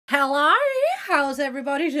Hello, how's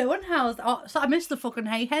everybody doing? So I missed the fucking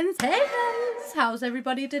hey hens. Hey hens, how's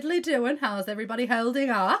everybody diddly doing? How's everybody holding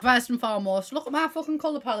up? First and foremost, look at my fucking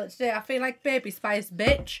colour palette today. I feel like Baby Spice,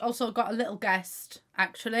 bitch. Also got a little guest,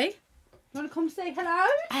 actually. You wanna come say hello?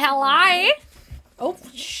 Hello. Oh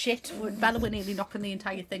shit, Bella, we're nearly knocking the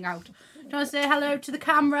entire thing out. Do you wanna say hello to the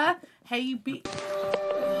camera? Hey,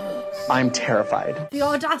 I'm terrified. The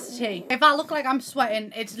audacity. If I look like I'm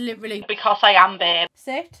sweating, it's literally because I am, babe.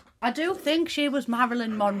 Sit. I do think she was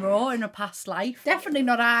Marilyn Monroe in a past life. Definitely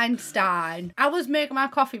not Einstein. I was making my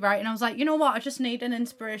coffee, right, and I was like, you know what, I just need an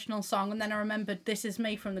inspirational song, and then I remembered This Is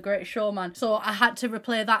Me from The Greatest Showman. So I had to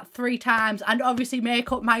replay that 3 times and obviously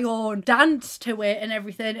make up my own dance to it and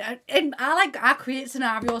everything. And I create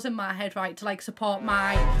scenarios in my head, right, to like support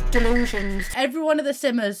my delusions. Every one of the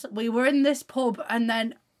simmers, we were in this pub and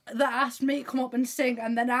then that asked me to come up and sing,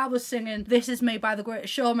 and then I was singing This Is Me by The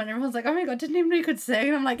Greatest Showman. Everyone's like, oh my god, didn't even know you could sing.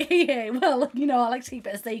 And I'm like, hey, well, you know, I like to keep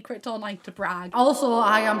it a secret, don't like to brag. Also,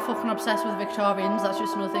 I am fucking obsessed with Victorians. That's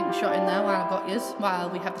just another thing shot in there while I've got yous, while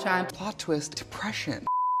we have the time. Plot twist, depression.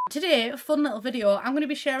 Today, fun little video, I'm going to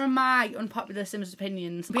be sharing my unpopular Sims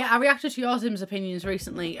opinions. But yeah, I reacted to your Sims opinions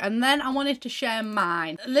recently, and then I wanted to share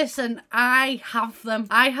mine. Listen, I have them.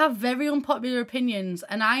 I have very unpopular opinions,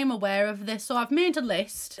 and I am aware of this, so I've made a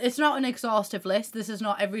list. It's not an exhaustive list. This is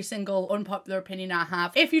not every single unpopular opinion I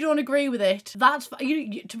have. If you don't agree with it, that's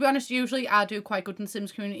to be honest, usually I do quite good in the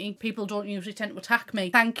Sims community. People don't usually tend to attack me.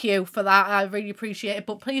 Thank you for that. I really appreciate it,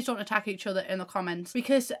 but please don't attack each other in the comments,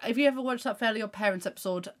 because if you ever watched that Fairly Odd Parents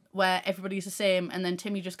episode where everybody's the same and then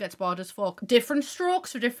Timmy just gets bored as fuck. Different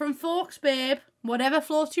strokes for different folks, babe. Whatever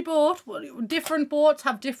floats your boat. Different boats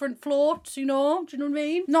have different floats, you know? Do you know what I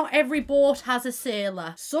mean? Not every boat has a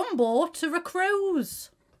sailor. Some boats are a cruise.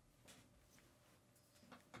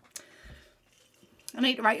 I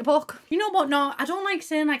need to write a book. You know what? No, I don't like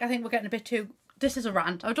saying like I think we're getting a bit too... This is a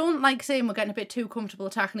rant. I don't like saying we're getting a bit too comfortable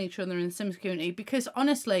attacking each other in the Sims community, because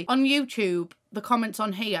honestly, on YouTube, the comments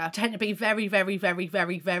on here tend to be very, very, very,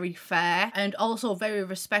 very, very fair and also very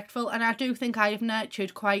respectful. And I do think I have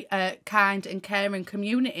nurtured quite a kind and caring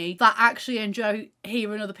community that actually enjoy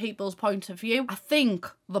hearing other people's point of view. I think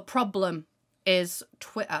the problem is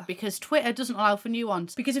Twitter, because Twitter doesn't allow for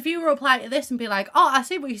nuance. Because if you were to reply to this and be like, oh, I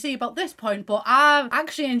see what you see about this point, but I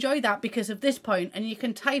actually enjoy that because of this point, and you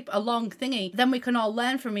can type a long thingy, then we can all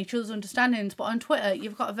learn from each other's understandings. But on Twitter,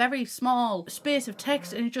 you've got a very small space of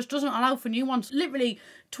text and it just doesn't allow for nuance. Literally,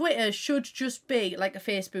 Twitter should just be like a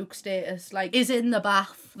Facebook status, like, is in the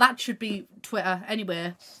bath. That should be Twitter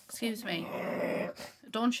anyway. Excuse me.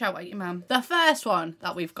 Don't shout at your mum. The first one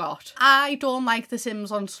that we've got. I don't like The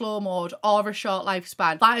Sims on slow mode or a short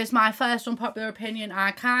lifespan. That is my first unpopular opinion.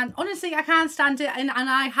 Honestly, I can't stand it. And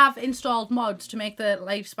I have installed mods to make the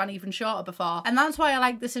lifespan even shorter before. And that's why I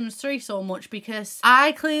like The Sims 3 so much, because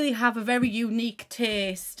I clearly have a very unique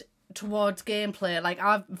taste towards gameplay. Like,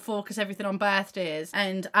 I focus everything on birthdays,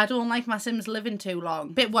 and I don't like my Sims living too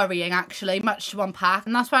long. Bit worrying, actually, much to unpack.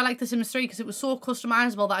 And that's why I like The Sims 3, because it was so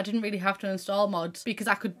customizable that I didn't really have to install mods, because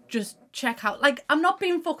I could just check out. Like, I'm not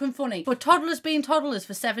being fucking funny, but toddlers being toddlers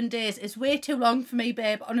for 7 days is way too long for me,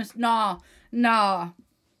 babe. Honest, nah.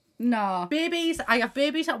 Babies, I have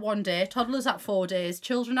babies at 1 day, toddlers at 4 days,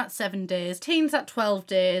 children at 7 days, teens at 12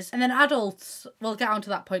 days, and then adults, we'll get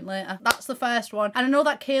onto that point later. That's the first one. And I know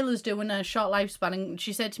that Kayla's doing a short lifespan, and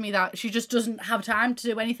she said to me that she just doesn't have time to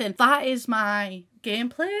do anything. That is my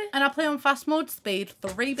gameplay, and I play on fast mode, speed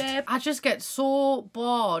 3, babe. I just get so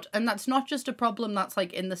bored, and that's not just a problem that's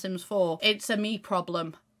like in The Sims 4, it's a me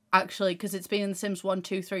problem. Actually, because it's been in The Sims 1,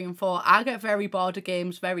 2, 3 and 4. I get very bored of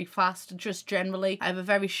games very fast, just generally. I have a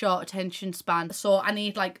very short attention span, so I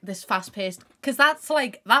need like this fast paced, because that's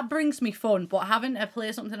like, that brings me fun, but having to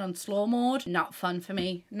play something on slow mode, not fun for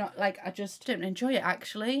me. Not like, I just didn't enjoy it,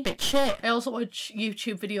 actually. Bit shit. I also watch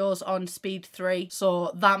YouTube videos on speed 3,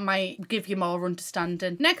 so that might give you more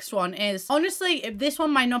understanding. Next one is, honestly, this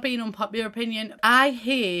one might not be an unpopular opinion, I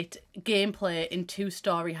hate gameplay in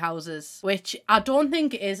 2-story houses, which I don't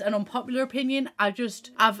think is an unpopular opinion. I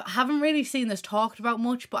haven't really seen this talked about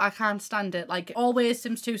much, but I can't stand it. Like, always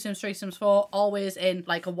Sims 2, Sims 3, Sims 4, always in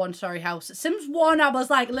like a 1-story house. Sims 1, I was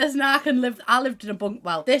like, listen, I lived in a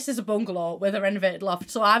well, this is a bungalow with a renovated loft,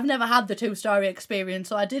 so I've never had the 2-story experience,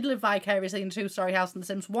 so I did live vicariously in a 2-story house in The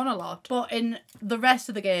Sims 1 a lot. But in the rest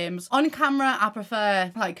of the games, on camera, I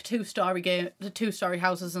prefer like 2-story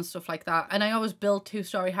houses and stuff like that, and I always build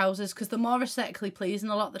 2-story houses because they're more aesthetically pleasing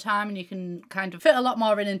a lot of the time, and you can kind of fit a lot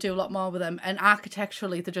more in and do a lot more with them, and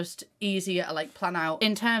architecturally they're just easier to like plan out.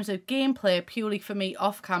 In terms of gameplay, purely for me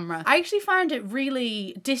off camera, I actually find it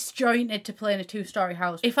really disjointed to play in a 2-story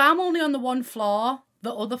house. If I'm only on the 1 floor,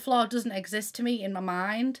 the other floor doesn't exist to me in my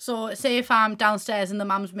mind. So say if I'm downstairs and the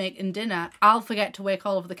mum's making dinner, I'll forget to wake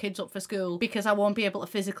all of the kids up for school because I won't be able to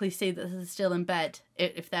physically see that they're still in bed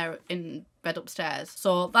if they're in bed upstairs.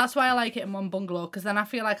 So that's why I like it in one bungalow, because then I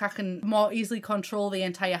feel like I can more easily control the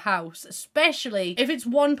entire house, especially if it's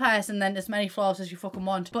one person, then as many floors as you fucking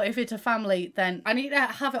want. But if it's a family, then I need to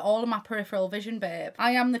have it all in my peripheral vision, babe.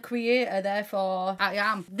 I am the creator, therefore I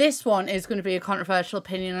am. This one is going to be a controversial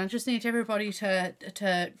opinion. I just need everybody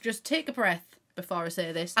to just take a breath before I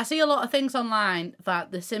say this. I see a lot of things online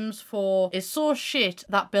that The Sims 4 is so shit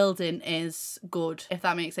that building is good, if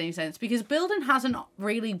that makes any sense, because building hasn't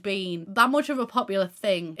really been that much of a popular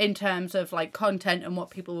thing in terms of like content and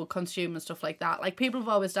what people will consume and stuff like that. Like people have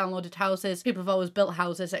always downloaded houses, people have always built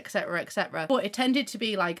houses, etc, etc, but it tended to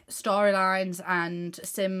be like storylines and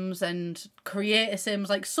Sims and creator Sims,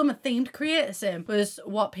 like summer themed creator Sim was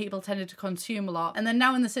what people tended to consume a lot. And then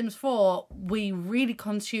now in The Sims 4 we really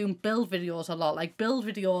consume build videos a lot. Like build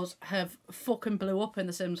videos have fucking blew up in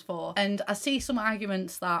The Sims 4, and I see some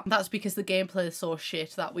arguments that that's because the gameplay is so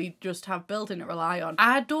shit that we just have building to rely on.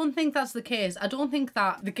 I don't think that's the case. I don't think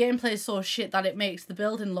that the gameplay is so shit that it makes the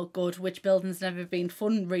building look good, which building's never been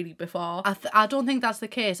fun really before. I don't think that's the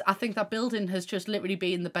case. I think that building has just literally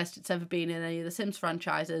been the best it's ever been in any of the Sims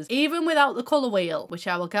franchises. Even without the colour wheel, which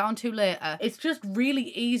I will get onto later, it's just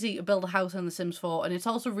really easy to build a house in The Sims 4, and it's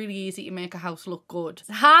also really easy to make a house look good.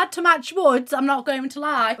 It's hard to match woods, I'm not going to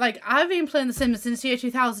lie. Like, I've been playing The Sims since year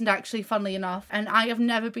 2000 actually, funnily enough, and I've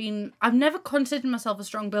never considered myself a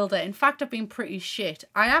strong builder. In fact, I've been pretty shit.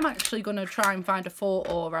 I am actually going to try and find a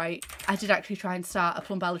photo, right? I did actually try and start a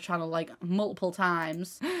Plumbella channel like multiple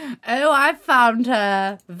times. Oh, I found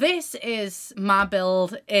her. This is my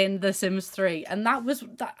build in The Sims 3, and I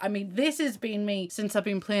mean, this has been me since I've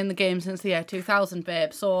been playing the game since the year 2000,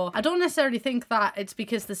 babe. So I don't necessarily think that it's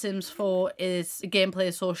because The Sims 4 gameplay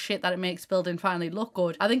is so shit that it makes building finally look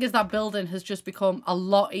good. I think it's that building has just become a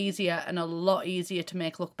lot easier and a lot easier to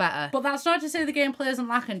make look better. But that's not to say the gameplay isn't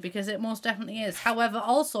lacking, because it most definitely is. However,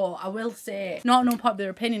 also I will say, not an unpopular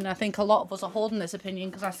opinion, I think a lot of us are holding this opinion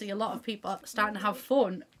because I see a lot of people starting to have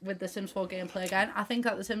fun with The Sims 4 gameplay again. I think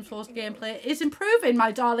that The Sims 4's gameplay is improving,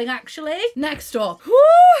 my darling, actually. Next up. Woo,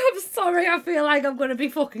 I'm sorry, I feel like I'm going to be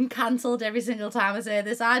fucking cancelled every single time I say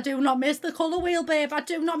this. I do not miss the colour wheel, babe. I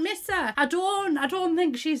do not miss her. I don't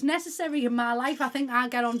think she's necessary in my life. I think I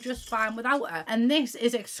get on just fine without her. And this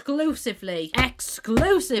is exclusively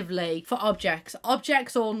for objects.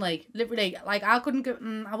 Objects only. Literally, like I couldn't go,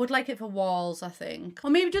 I would like it for walls, I think. Or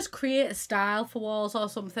maybe just create a style for walls or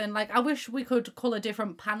something. Like I wish we could colour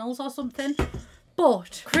different panels or something.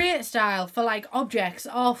 But create style for like objects,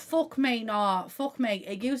 oh fuck me, no, fuck me,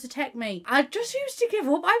 it used to take me. I just used to give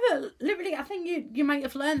up. Literally, I think you might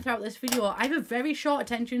have learned throughout this video, I have a very short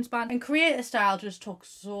attention span, and creator style just took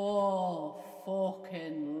so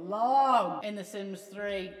fucking long in The Sims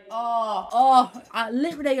 3. I'm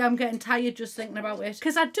getting tired just thinking about it,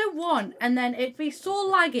 because I do want, and then it'd be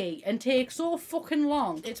so laggy and take so fucking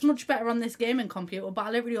long. It's much better on this gaming computer, but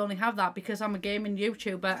I literally only have that because I'm a gaming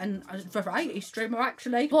YouTuber and a variety streamer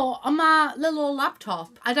actually. But on my little old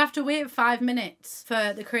laptop, I'd have to wait 5 minutes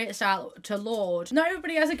for the creator style to load. Not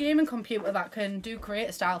everybody has a gaming computer that can do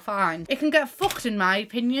creator style fine. It can get fucked in my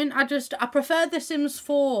opinion. I prefer The Sims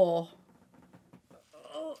 4.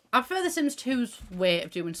 I prefer The Sims 2's way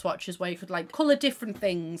of doing swatches, where you could like colour different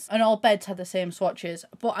things and all beds had the same swatches.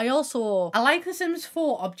 But I like The Sims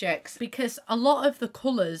 4 objects because a lot of the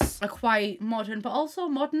colours are quite modern, but also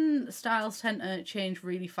modern styles tend to change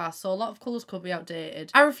really fast, so a lot of colours could be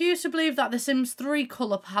outdated. I refuse to believe that The Sims 3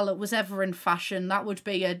 colour palette was ever in fashion. That would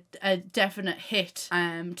be a definite hit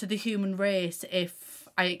to the human race if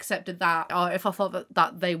I accepted that, or if I thought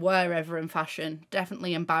that they were ever in fashion.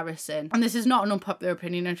 Definitely embarrassing. And this is not an unpopular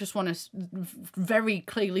opinion, I just want to very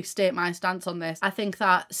clearly state my stance on this. I think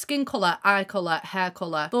that skin colour, eye colour, hair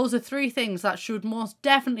colour, those are 3 things that should most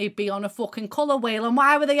definitely be on a fucking colour wheel, and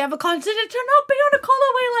why were they ever considered to not be on a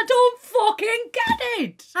colour wheel? I don't fucking get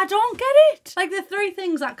it! I don't get it! Like the 3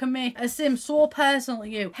 things that can make a sim so personal to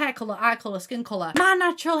you: hair colour, eye colour, skin colour. My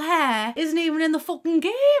natural hair isn't even in the fucking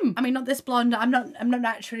game. I mean, not this blonde, I'm not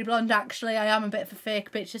naturally blonde actually, I am a bit of a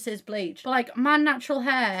fake bitch, this is bleach. But like, my natural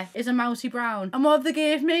hair is a mousy brown, and what have they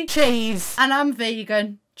gave me? Cheese. And I'm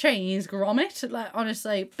vegan. Cheese, Gromit. Like,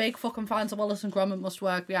 honestly, big fucking fans of Wallace and Gromit must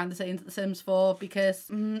work behind the scenes at The Sims 4, because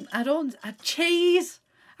cheese.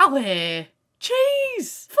 Oway.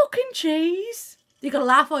 Cheese. Fucking cheese. You gotta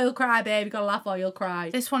laugh or you'll cry, babe. You gotta laugh or you'll cry.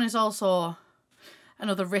 This one is also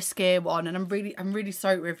another risque one, and I'm really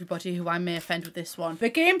sorry to everybody who I may offend with this one.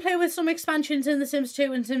 But gameplay with some expansions in The Sims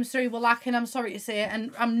 2 and Sims 3 were lacking, I'm sorry to say,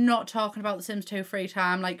 and I'm not talking about The Sims 2 free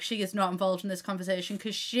time. Like, she is not involved in this conversation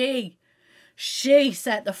because she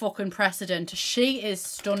set the fucking precedent. She is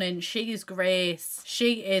stunning. She is grace.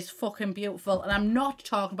 She is fucking beautiful. And I'm not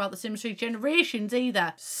talking about The Sims 3 Generations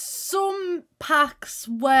either. Some packs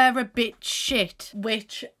were a bit shit,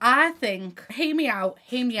 which I think, hear me out.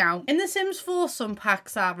 In The Sims 4, some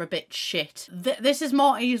packs are a bit shit. This is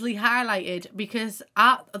more easily highlighted because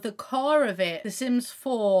at the core of it, The Sims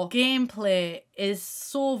 4 gameplay is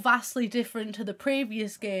so vastly different to the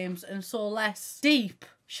previous games and so less deep,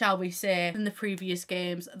 shall we say, than the previous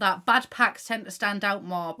games, that bad packs tend to stand out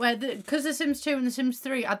more. Because The Sims 2 and The Sims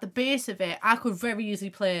 3, at the base of it, I could very easily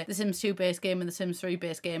play The Sims 2 base game and The Sims 3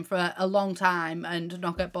 base game for a long time and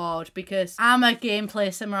not get bored, because I'm a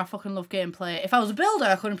gameplay simmer. I fucking love gameplay. If I was a builder,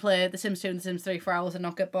 I couldn't play The Sims 2 and The Sims 3 for hours and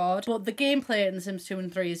not get bored. But the gameplay in The Sims 2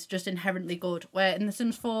 and 3 is just inherently good, where in The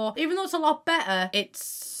Sims 4, even though it's a lot better,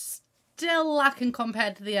 it's still lacking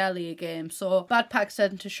compared to the earlier games, so bad packs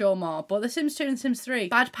tend to show more. But The Sims 2 and Sims 3,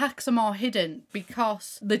 bad packs are more hidden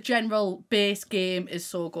because the general base game is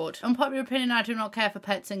so good. Unpopular opinion, I do not care for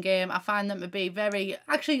pets in game. I find them to be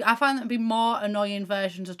I find them to be more annoying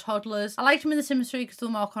versions of toddlers. I liked them in The Sims 3 because they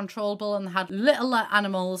were more controllable and they had little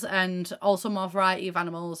animals and also more variety of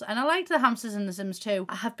animals. And I liked the hamsters in The Sims 2.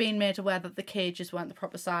 I have been made aware that the cages weren't the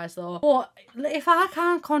proper size though. But if I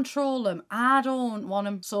can't control them, I don't want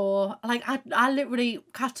them. So like, I literally,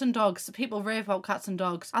 cats and dogs, people rave about cats and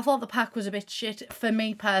dogs. I thought the pack was a bit shit for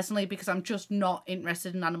me personally because I'm just not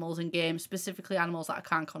interested in animals in games, specifically animals that I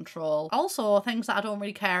can't control. Also, things that I don't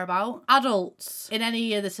really care about. Adults in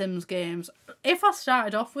any of the Sims games. If I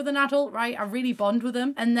started off with an adult, right, I really bond with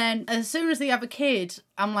them. And then as soon as they have a kid,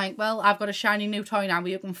 I'm like, well, I've got a shiny new toy now,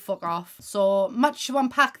 but you can fuck off. So much to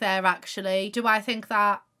unpack there, actually. Do I think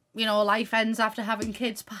that, you know, life ends after having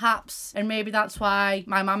kids, perhaps? And maybe that's why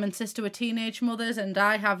my mum and sister were teenage mothers and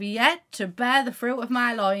I have yet to bear the fruit of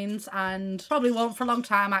my loins, and probably won't for a long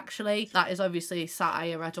time, actually. That is obviously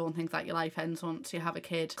satire. I don't think that your life ends once you have a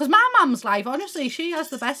kid. Because my mum's life, honestly, she has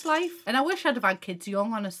the best life. And I wish I'd have had kids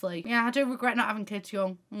young, honestly. Yeah, I do regret not having kids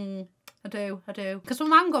young. I do. Because my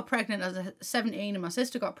mum got pregnant at 17 and my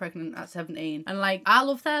sister got pregnant at 17. And like, I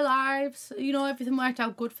love their lives. You know, everything worked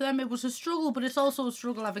out good for them. It was a struggle, but it's also a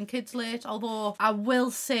struggle having kids late. Although I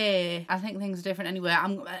will say, I think things are different anyway.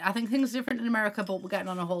 I think things are different in America, but we're getting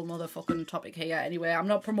on a whole nother fucking topic here anyway. I'm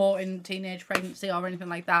not promoting teenage pregnancy or anything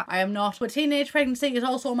like that. I am not. But teenage pregnancy is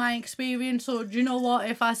also my experience. So do you know what?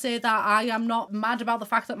 If I say that, I am not mad about the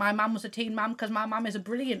fact that my mum was a teen mum, because my mum is a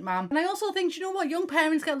brilliant mum. And I also think, do you know what? Young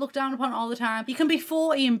parents get looked down upon all the time. You can be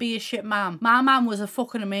 40 and be a shit mum. My mum was a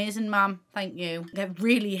fucking amazing mum. Thank you. I get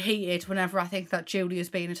really heated whenever I think that Julia's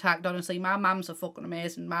being attacked, honestly. My mum's a fucking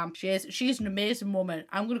amazing mum. She's an amazing woman.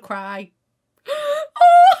 I'm gonna cry.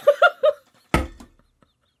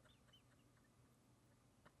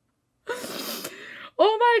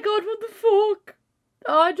 Oh my god, what the fuck?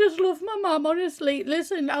 Oh, I just love my mum, honestly.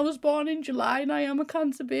 Listen, I was born in July and I am a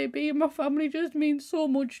cancer baby and my family just means so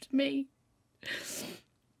much to me.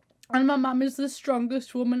 And my mum is the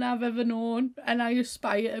strongest woman I've ever known, and I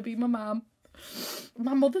aspire to be my mum.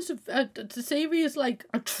 My mother's a serious, like,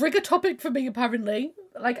 a trigger topic for me, apparently.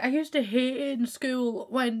 Like, I used to hate it in school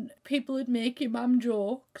when people would make your mum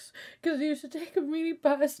jokes, because I used to take them really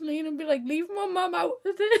personally and I'd be like, leave my mum out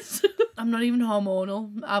of this. I'm not even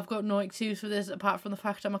hormonal. I've got no excuse for this apart from the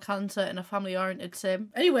fact I'm a cancer and a family-oriented sim.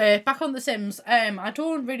 Anyway, back on The Sims. I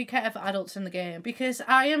don't really care for adults in the game because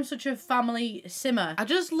I am such a family simmer. I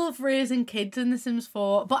just love raising kids in The Sims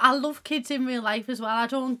 4, but I love kids in real life as well. I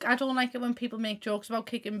don't like it when people make jokes about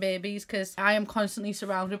kicking babies because I am constantly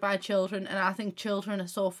surrounded by children and I think children are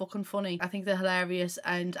so fucking funny. I think they're hilarious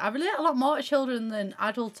and I relate a lot more to children than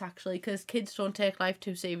adults, actually, because kids don't take life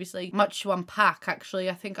too seriously. Much to unpack, actually.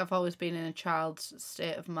 I think I've always been in a child's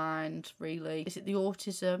state of mind, really. Is it the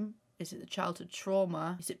autism? Is it the childhood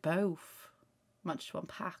trauma? Is it both? Much to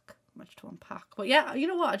unpack. But yeah, you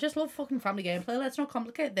know what? I just love fucking family gameplay. Let's not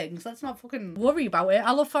complicate things. Let's not fucking worry about it.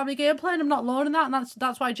 I love family gameplay and I'm not alone in that, and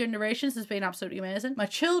that's why Generations has been absolutely amazing. My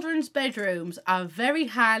children's bedrooms are very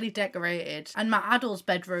highly decorated and my adults'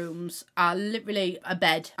 bedrooms are literally a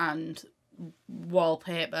bed and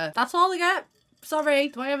wallpaper. That's all they get. Sorry.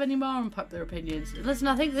 Do I have any more unpopular opinions? Listen,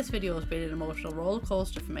 I think this video has been an emotional roller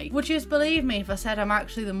coaster for me. Would you just believe me if I said I'm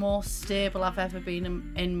actually the most stable I've ever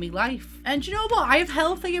been in my life? And do you know what? I have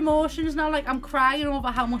healthy emotions now. Like, I'm crying over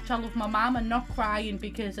how much I love my mum and not crying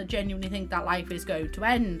because I genuinely think that life is going to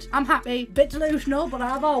end. I'm happy. Bit delusional, but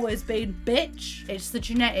I've always been, bitch. It's the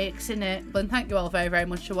genetics, innit? But thank you all very, very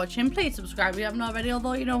much for watching. Please subscribe if you haven't already,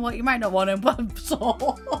 although you know what? You might not want to, but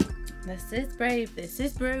so... This is brave, this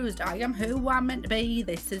is bruised, I am who I'm meant to be,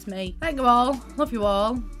 this is me. Thank you all, love you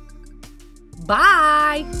all.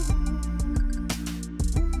 Bye!